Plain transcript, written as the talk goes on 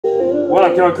What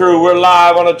up, Killer Crew? We're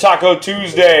live on a Taco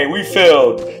Tuesday. We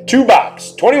filled 2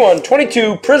 box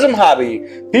 21-22 Prizm Hobby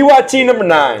PYT number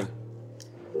 9.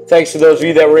 Thanks to those of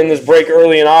you that were in this break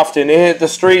early and often. It hit the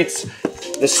streets,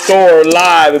 the store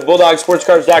live at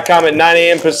BulldogSportsCards.com at 9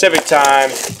 a.m. Pacific time.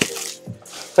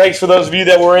 Thanks for those of you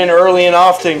that were in early and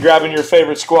often grabbing your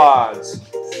favorite squads.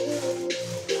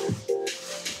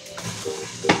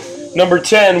 Number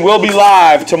 10 will be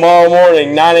live tomorrow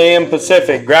morning, 9 a.m.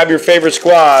 Pacific. Grab your favorite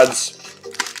squads.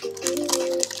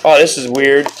 Oh, this is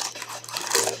weird.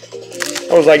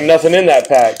 There was like nothing in that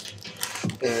pack.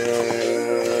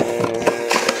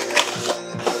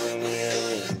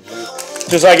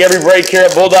 Just like every break here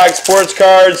at Bulldog Sports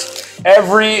Cards,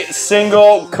 every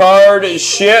single card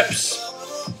ships.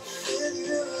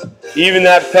 Even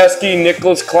that pesky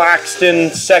Nicholas Claxton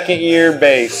second-year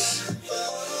base.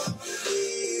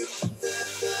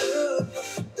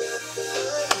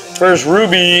 First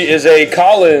Ruby is a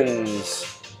Collins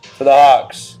for the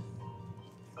Hawks.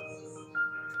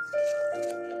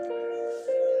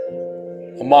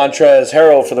 A Montrez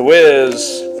Harrell for the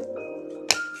Wiz.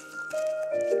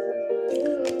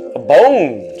 A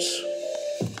Bones.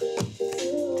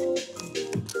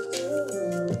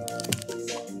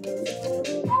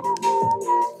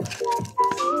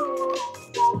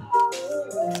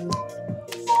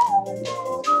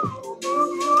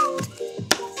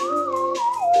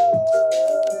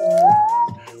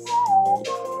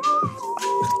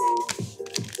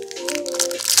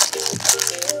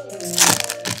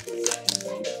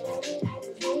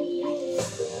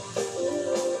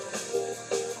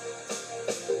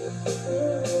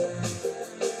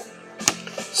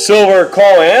 Silver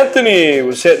Cole Anthony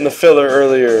was hitting the filler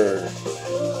earlier.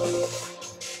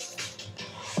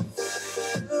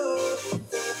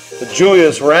 The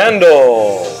Julius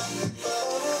Randle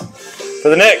for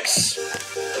the Knicks.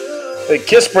 The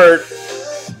Kispert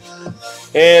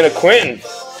and a Quentin.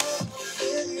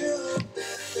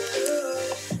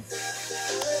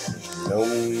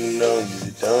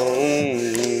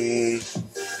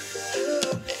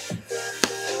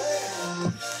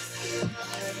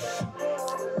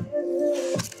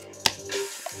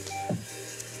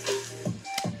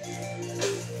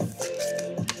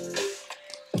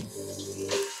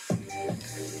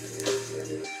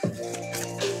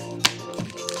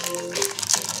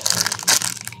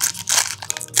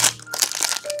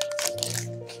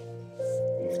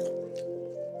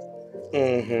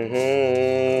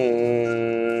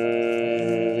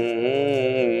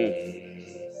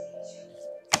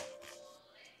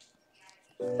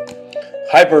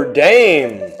 Hyper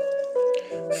Dame,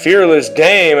 Fearless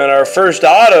Dame, and our first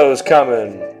auto is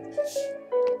coming.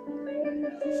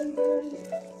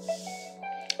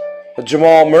 The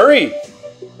Jamal Murray,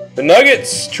 the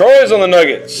Nuggets, Troy's on the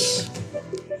Nuggets.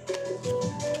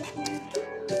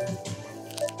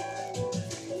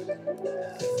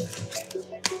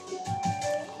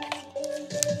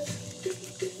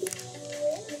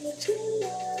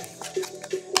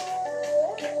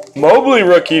 Mobley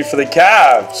rookie for the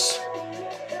Cavs.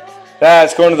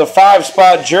 That's going to the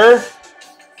 5-spot Jur.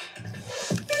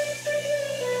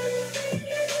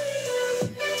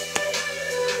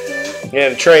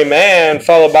 And Trey Mann,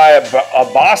 followed by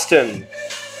a Boston.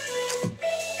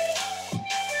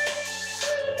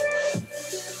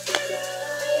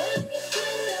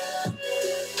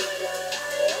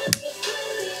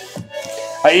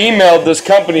 I emailed this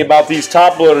company about these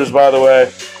top loaders, by the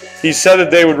way. He said that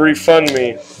they would refund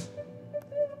me.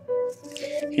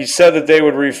 He said that they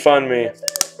would refund me.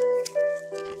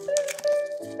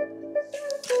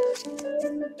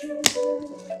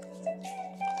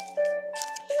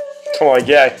 Come on,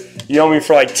 yeah. You owe me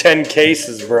for like 10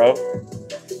 cases, bro.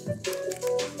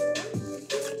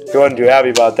 He wasn't too happy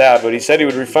about that, but he said he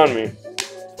would refund me.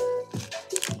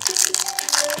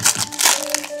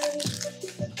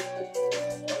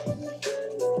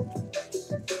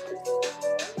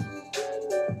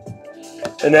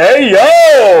 And hey,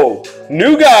 yo!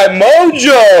 New guy,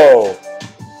 Mojo!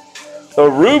 The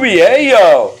Ruby, hey,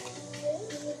 yo!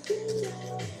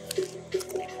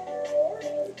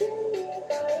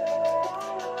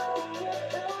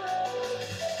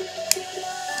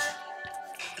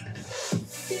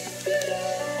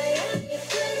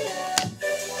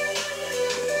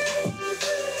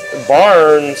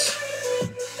 Barnes.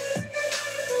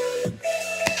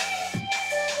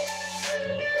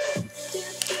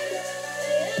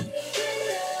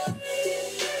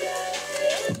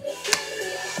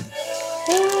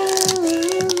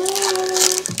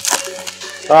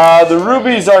 The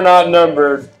rubies are not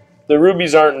numbered. The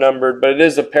rubies aren't numbered, but it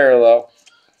is a parallel.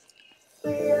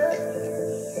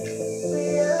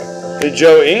 The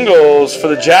Joe Ingles for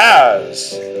the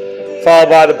Jazz. Followed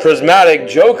by the Prismatic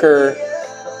Joker.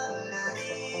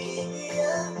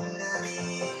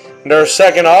 And our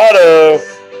second auto,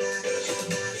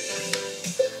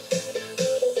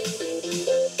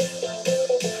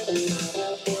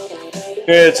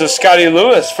 it's a Scotty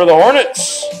Lewis for the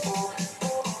Hornets.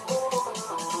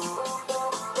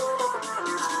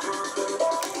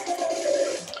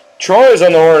 Troy's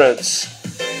on the Hornets.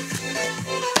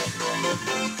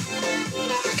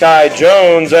 Kai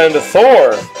Jones and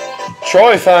Thor.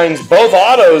 Troy finds both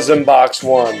autos in box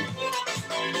 1.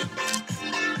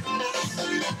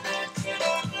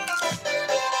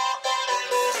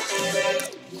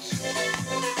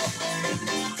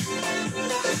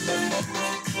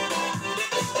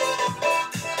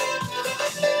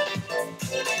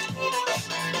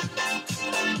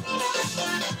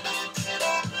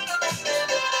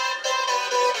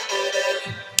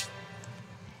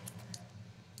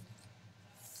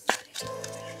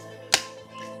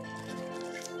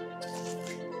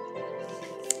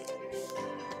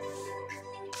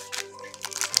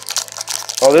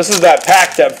 Oh, this is that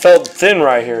pack that felt thin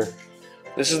right here.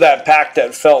 This is that pack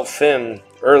that felt thin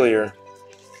earlier.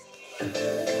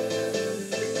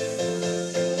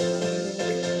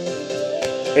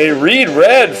 A Reed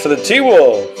Red for the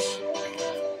T-Wolves.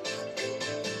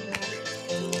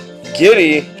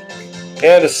 Giddy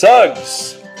and a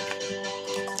Suggs.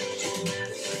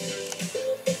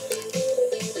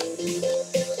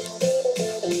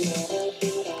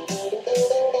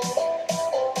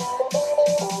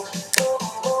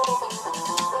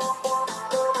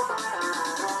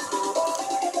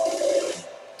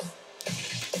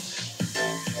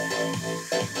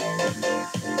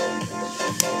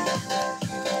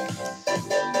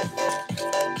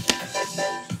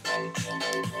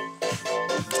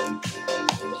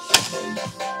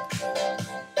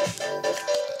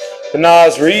 The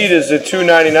Nas Reed is the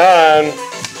 $2.99.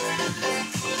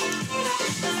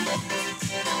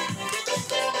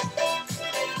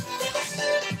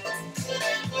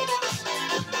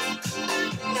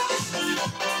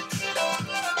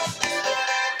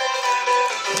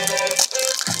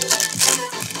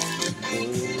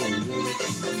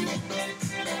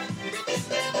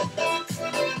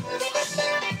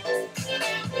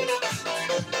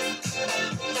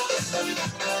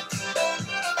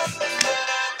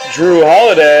 Drew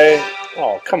Holiday.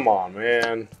 Oh, come on,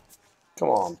 man. Come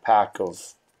on, pack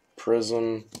of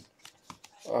Prizm.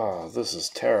 Oh, this is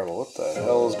terrible. What the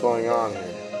hell is going on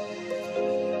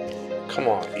here? Come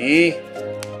on, E.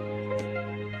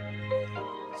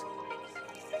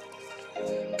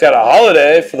 Got a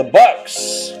Holiday for the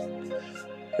Bucks.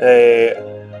 A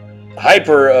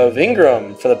Hyper of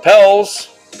Ingram for the Pels.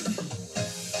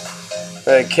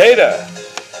 And Kata.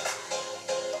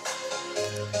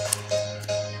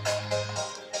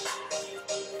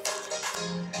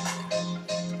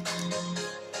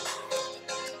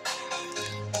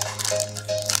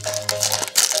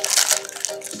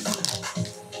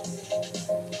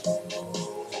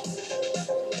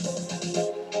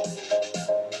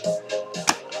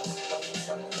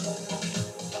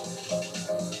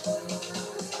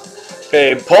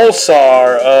 A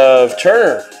Pulsar of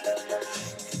Turner.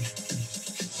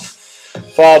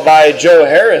 Followed by Joe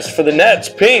Harris for the Nets,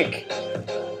 pink.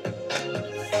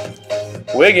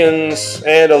 Wiggins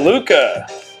and a Luka.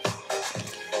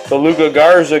 The Luka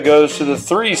Garza goes to the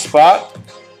 3 spot.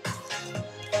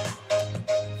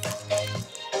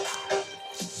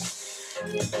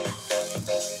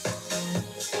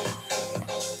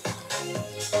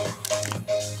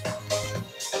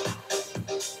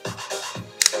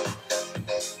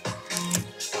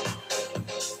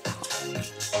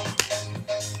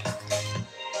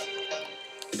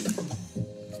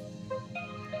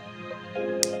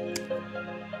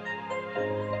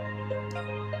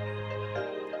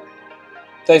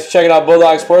 Thanks for checking out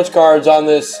Bulldog Sports Cards on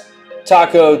this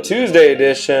Taco Tuesday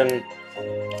edition.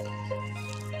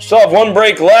 Still have 1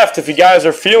 break left if you guys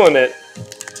are feeling it.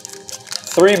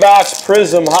 3-box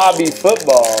Prizm Hobby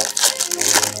Football.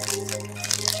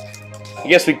 I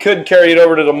guess we could carry it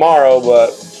over to tomorrow, but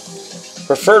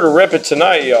prefer to rip it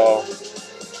tonight, y'all.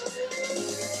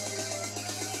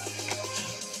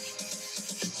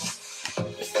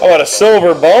 How about a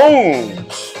Silver Bones?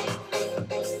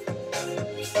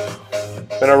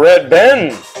 And a red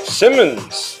Ben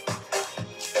Simmons.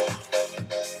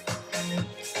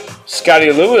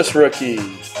 Scotty Lewis rookie.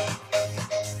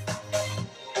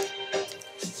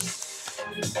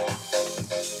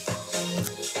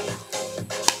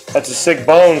 That's a sick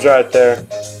Bones right there.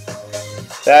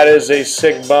 That is a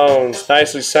sick Bones.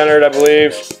 Nicely centered, I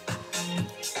believe.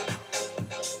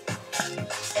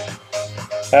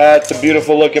 That's a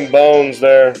beautiful looking Bones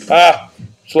there. Ah,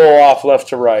 It's a little off left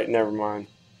to right. Never mind.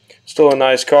 Still a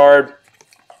nice card.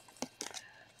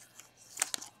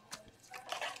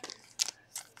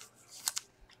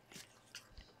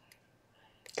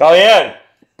 Cayenne.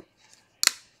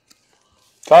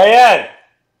 Cayenne.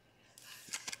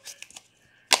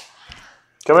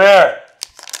 Come here.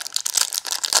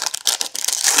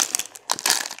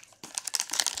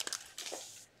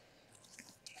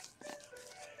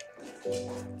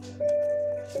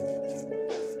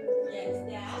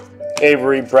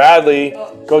 Avery Bradley,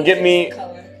 go get me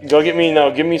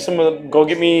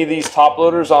these top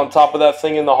loaders on top of that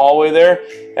thing in the hallway there,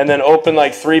 and then open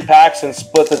like 3 packs and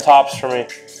split the tops for me.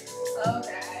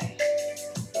 Okay.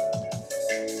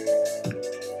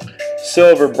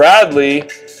 Silver Bradley,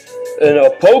 an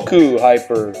Opoku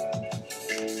hyper.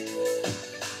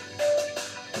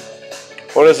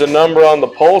 What is the number on the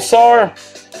Pulsar?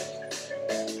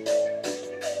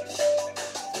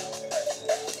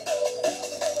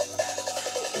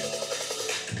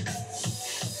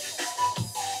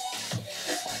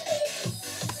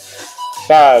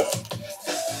 Five.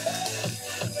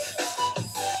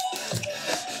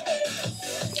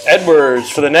 Edwards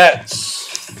for the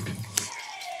Nets.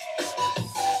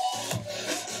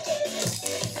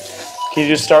 Can you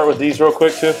just start with these real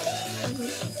quick too?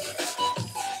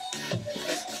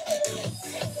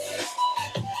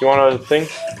 You want a thing?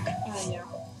 Yeah.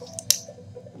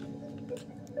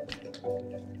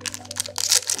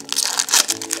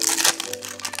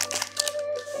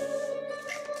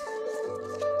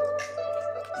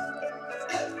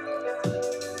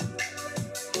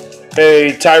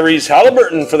 A Tyrese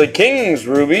Halliburton for the Kings,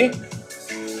 Ruby.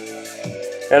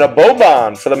 And a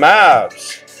Boban for the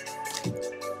Mavs.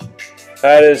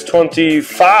 That is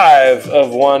 25 of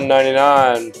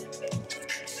 199.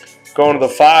 Going to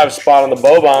the 5 spot on the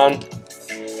Boban.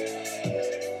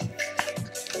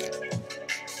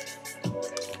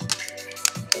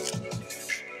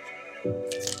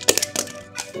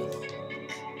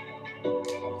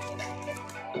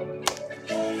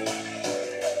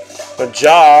 A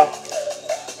Ja.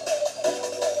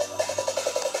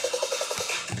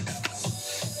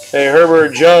 A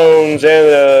Herbert Jones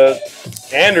and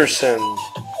Anderson.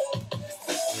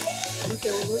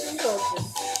 Okay, we're looking broken.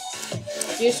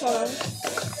 You saw them?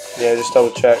 Yeah, just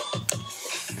double check.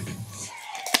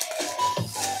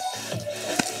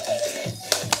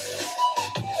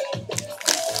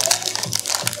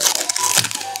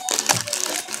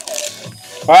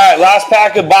 All right, last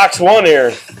pack of box 1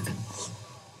 here.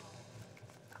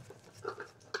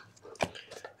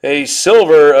 A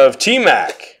silver of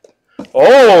T-Mac.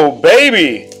 Oh,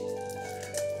 baby.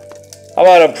 How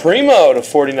about a Primo to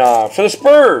 49 for the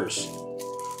Spurs?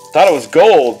 Thought it was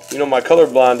gold. You know, my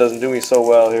colorblind doesn't do me so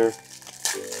well here.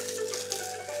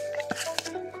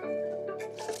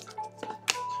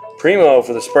 Primo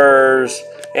for the Spurs.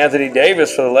 Anthony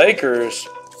Davis for the Lakers.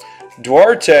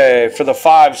 Duarte for the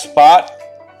 5 spot.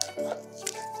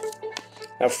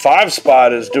 That 5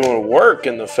 spot is doing work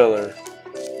in the filler.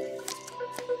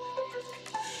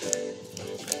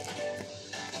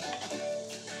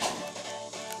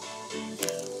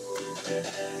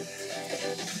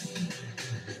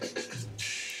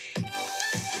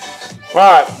 All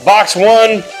right, box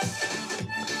 1.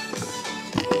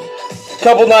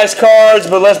 Couple nice cards,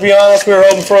 but let's be honest, we were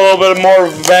hoping for a little bit more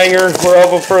of a banger. We're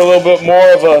hoping for a little bit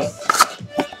more of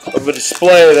a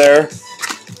display there.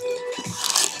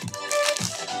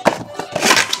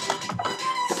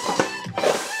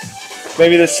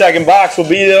 Maybe the second box will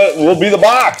be the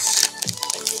box.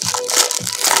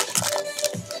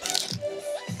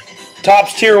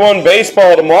 Topps Tier 1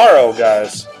 baseball tomorrow,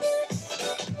 guys.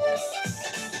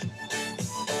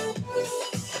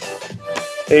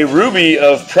 A Ruby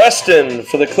of Preston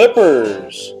for the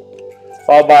Clippers,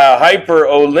 followed by a Hyper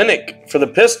Olynyk for the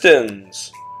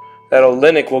Pistons. That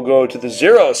Olynyk will go to the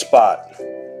 0 spot.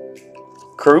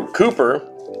 Cooper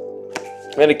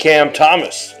and a Cam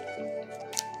Thomas.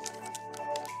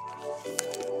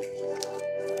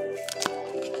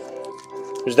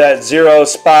 There's that 0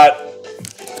 spot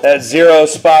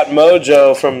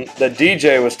mojo from that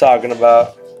DJ was talking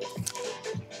about.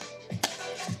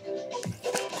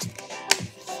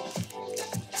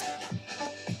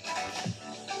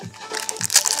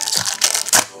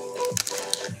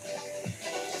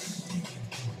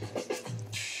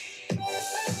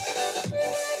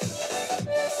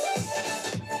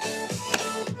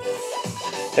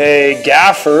 A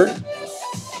Gafford.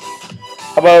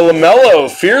 How about a LaMelo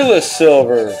Fearless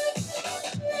Silver?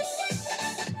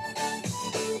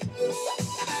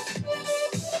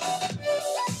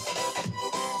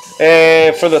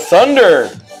 And for the Thunder,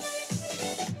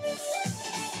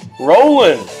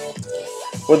 Roland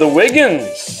with the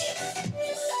Wiggins.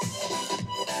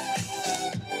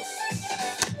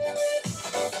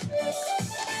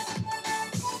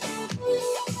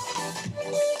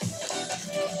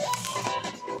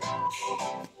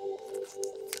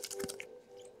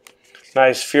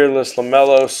 Nice Fearless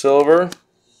LaMelo silver.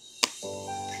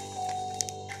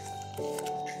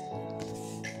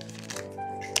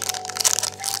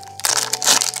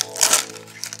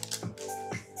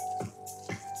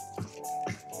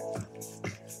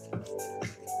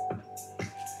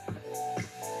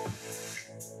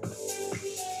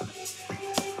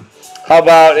 How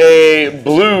about a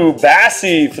blue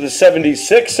Bassie for the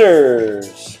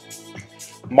 76ers?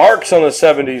 Marks on the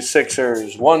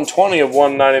 76ers. 120 of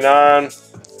 199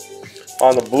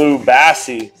 on the blue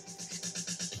Bassie.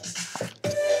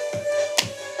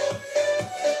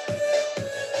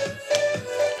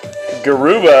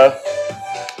 Garuba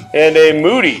and a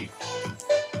Moody.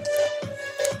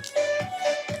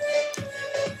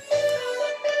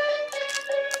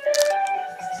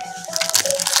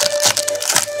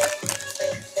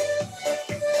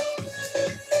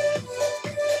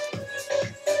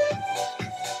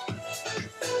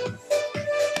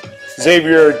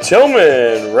 Xavier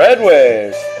Tillman, Red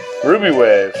Wave, Ruby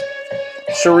Wave.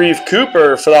 Sharif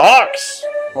Cooper for the Hawks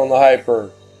on the Hyper.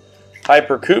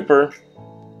 Hyper Cooper.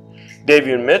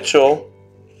 Davion Mitchell.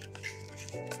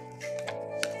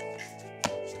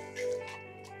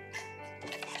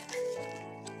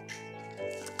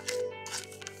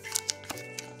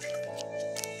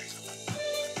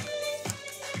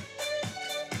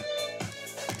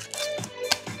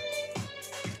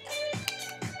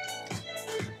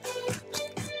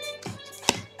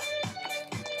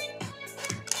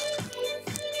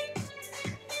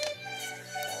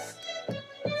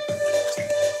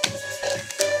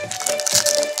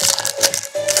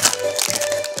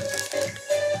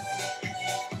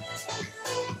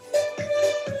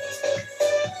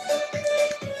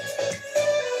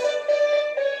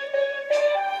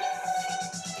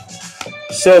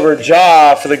 Silver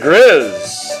Jaw for the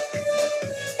Grizz.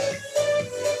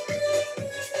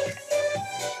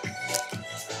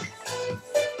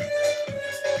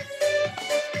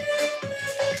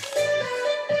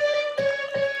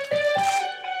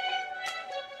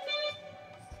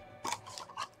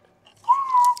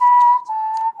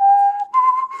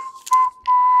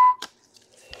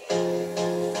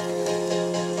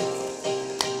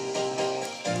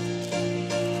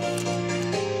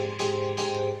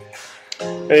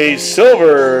 A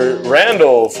silver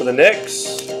Randall for the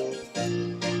Knicks.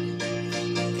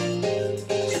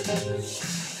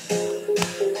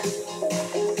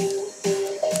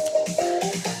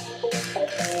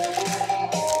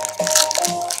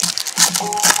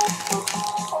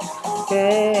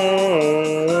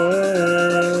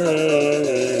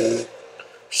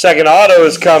 Second auto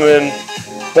is coming.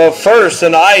 But first,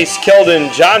 an ice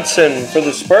Keldon Johnson for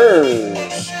the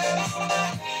Spurs.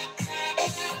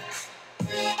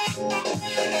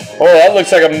 Oh, that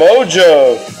looks like a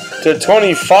Mojo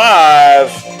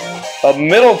 /25. A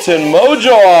Middleton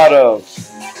Mojo auto.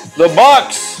 The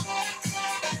Bucks.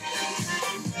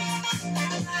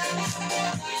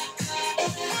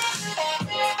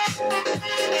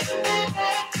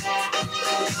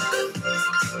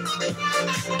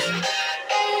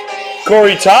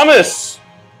 Corey Thomas.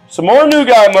 Some more new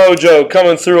guy Mojo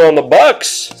coming through on the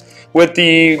Bucks with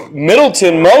the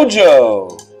Middleton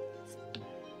Mojo.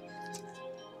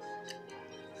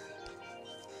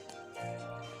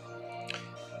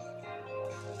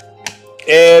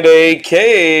 And a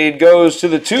Cade goes to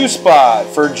the 2 spot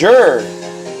for Jer.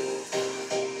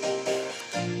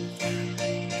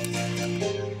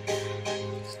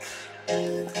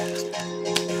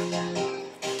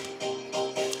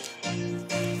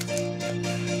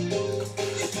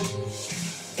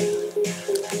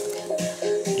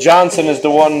 Johnson is the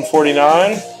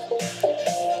 149.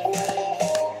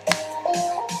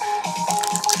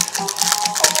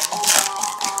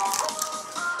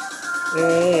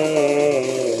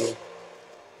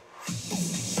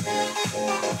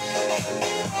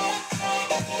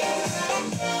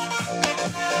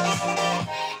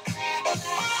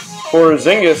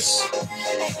 Porzingis,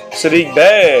 Sadiq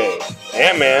Bey,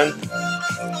 Ant-Man,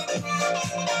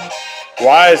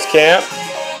 Wisekamp,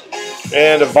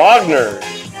 and a Wagner.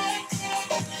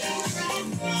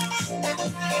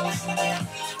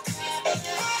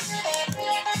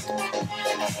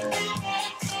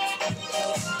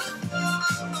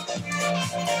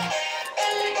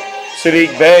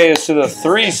 Sadiq Bey is to the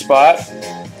 3 spot.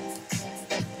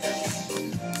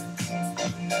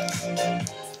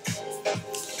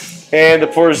 And the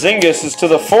Porzingis is to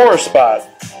the 4 spot.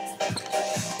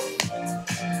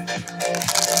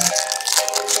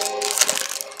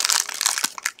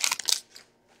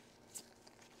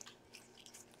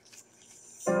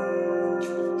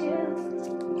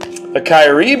 A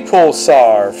Kyrie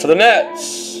Pulsar for the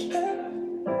Nets.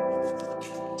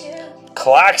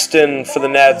 Claxton for the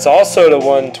Nets, also to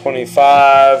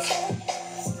 125.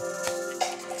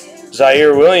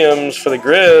 Zaire Williams for the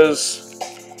Grizz.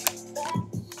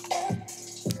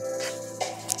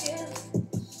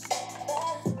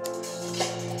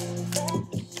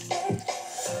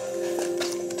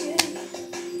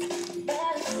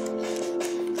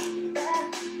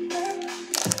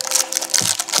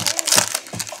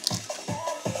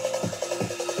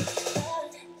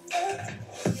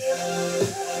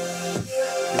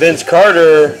 Vince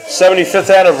Carter, 75th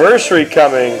anniversary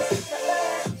coming.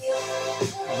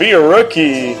 Be a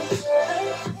rookie.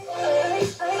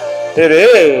 It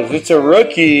is. It's a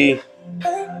rookie.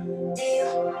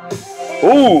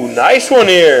 Ooh, nice one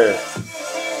here.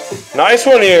 Nice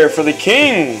one here for the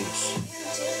Kings.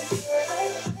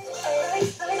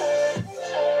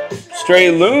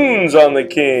 Straight loons on the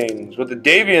Kings with the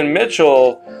Davion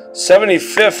Mitchell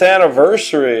 75th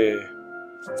anniversary.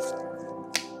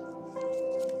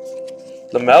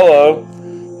 LaMelo,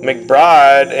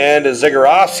 McBride, and a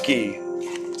Zagorowski.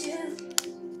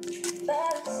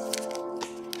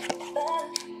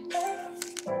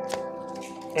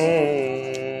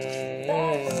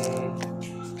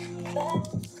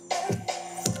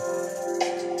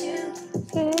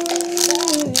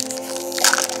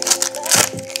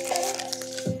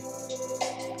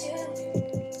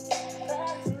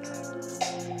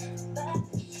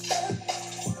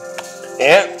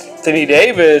 Anthony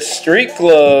Davis, Street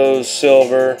Glows,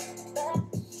 silver.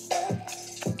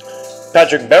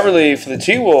 Patrick Beverly for the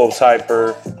T-Wolves,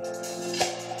 hyper.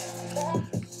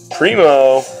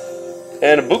 Primo,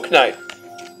 and a Book Knight.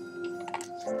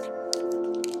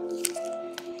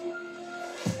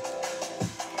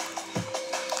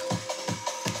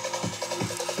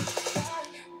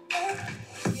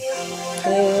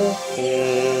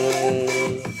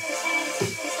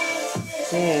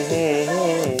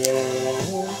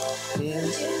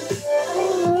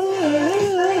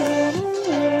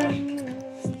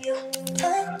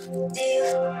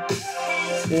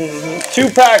 Two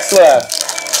packs left.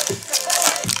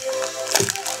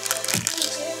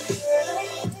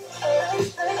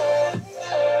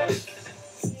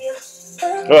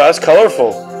 Oh, that's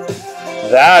colorful.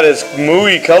 That is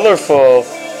muy colorful.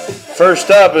 First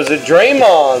up is a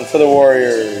Draymond for the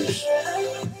Warriors.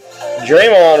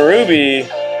 Draymond Ruby.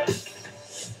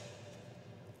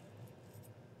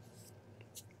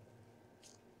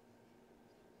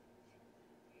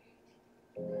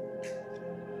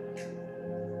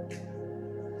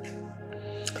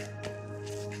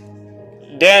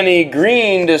 Danny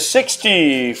Green to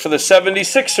 60 for the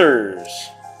 76ers.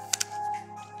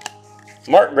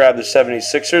 Mark grabbed the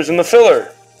 76ers in the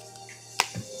filler.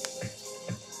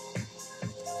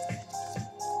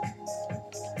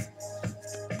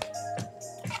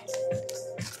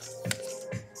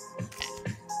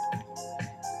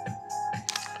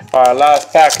 All right,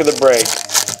 last pack of the break.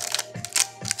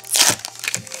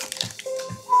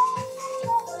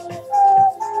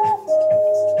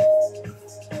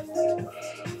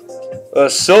 A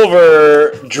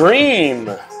silver Dream.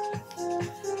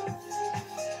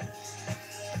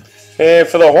 And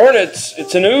for the Hornets,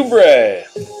 it's an Oubre.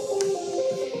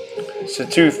 It's a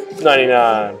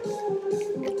 $2.99.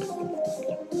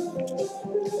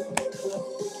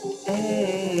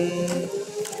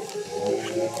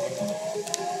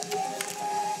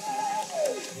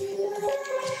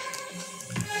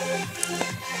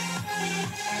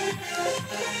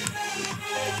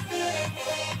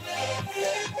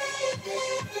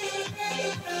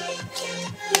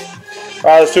 All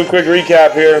right, let's do a quick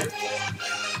recap here.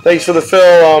 Thanks for the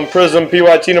fill on Prizm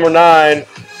PYT number 9.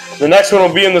 The next one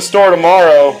will be in the store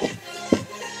tomorrow.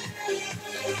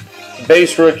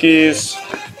 Base rookies.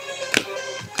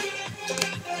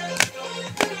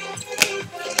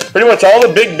 Pretty much all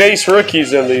the big base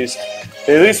rookies, at least.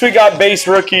 At least we got base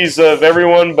rookies of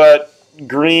everyone but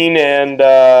Green and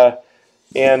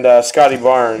Scotty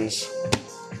Barnes.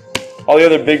 All the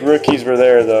other big rookies were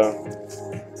there, though.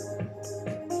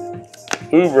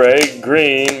 Oubre,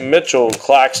 Green, Mitchell,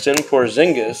 Claxton,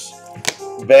 Porzingis,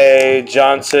 Bay,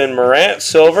 Johnson, Morant,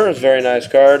 silver is a very nice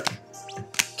card.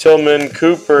 Tillman,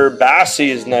 Cooper, Bassey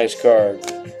is a nice card.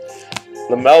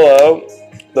 LaMelo,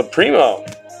 the Primo,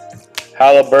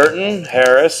 Halliburton,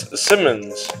 Harris,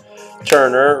 Simmons,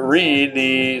 Turner, Reed,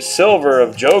 the silver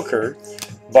of Joker,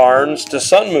 Barnes to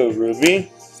Sunmoo, Ruby,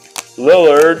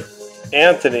 Lillard,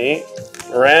 Anthony,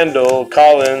 Randall,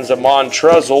 Collins, a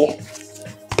Montrezl.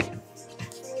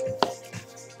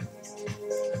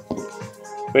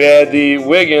 We had the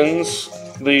Wiggins,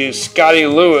 the Scotty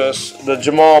Lewis, the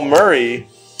Jamal Murray,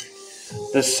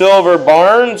 the Silver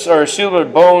Barnes, or Silver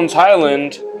Bones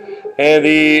Highland, and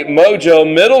the Mojo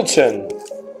Middleton.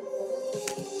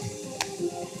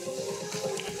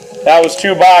 That was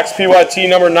 2 box PYT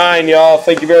number 9, y'all.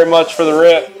 Thank you very much for the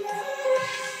rip.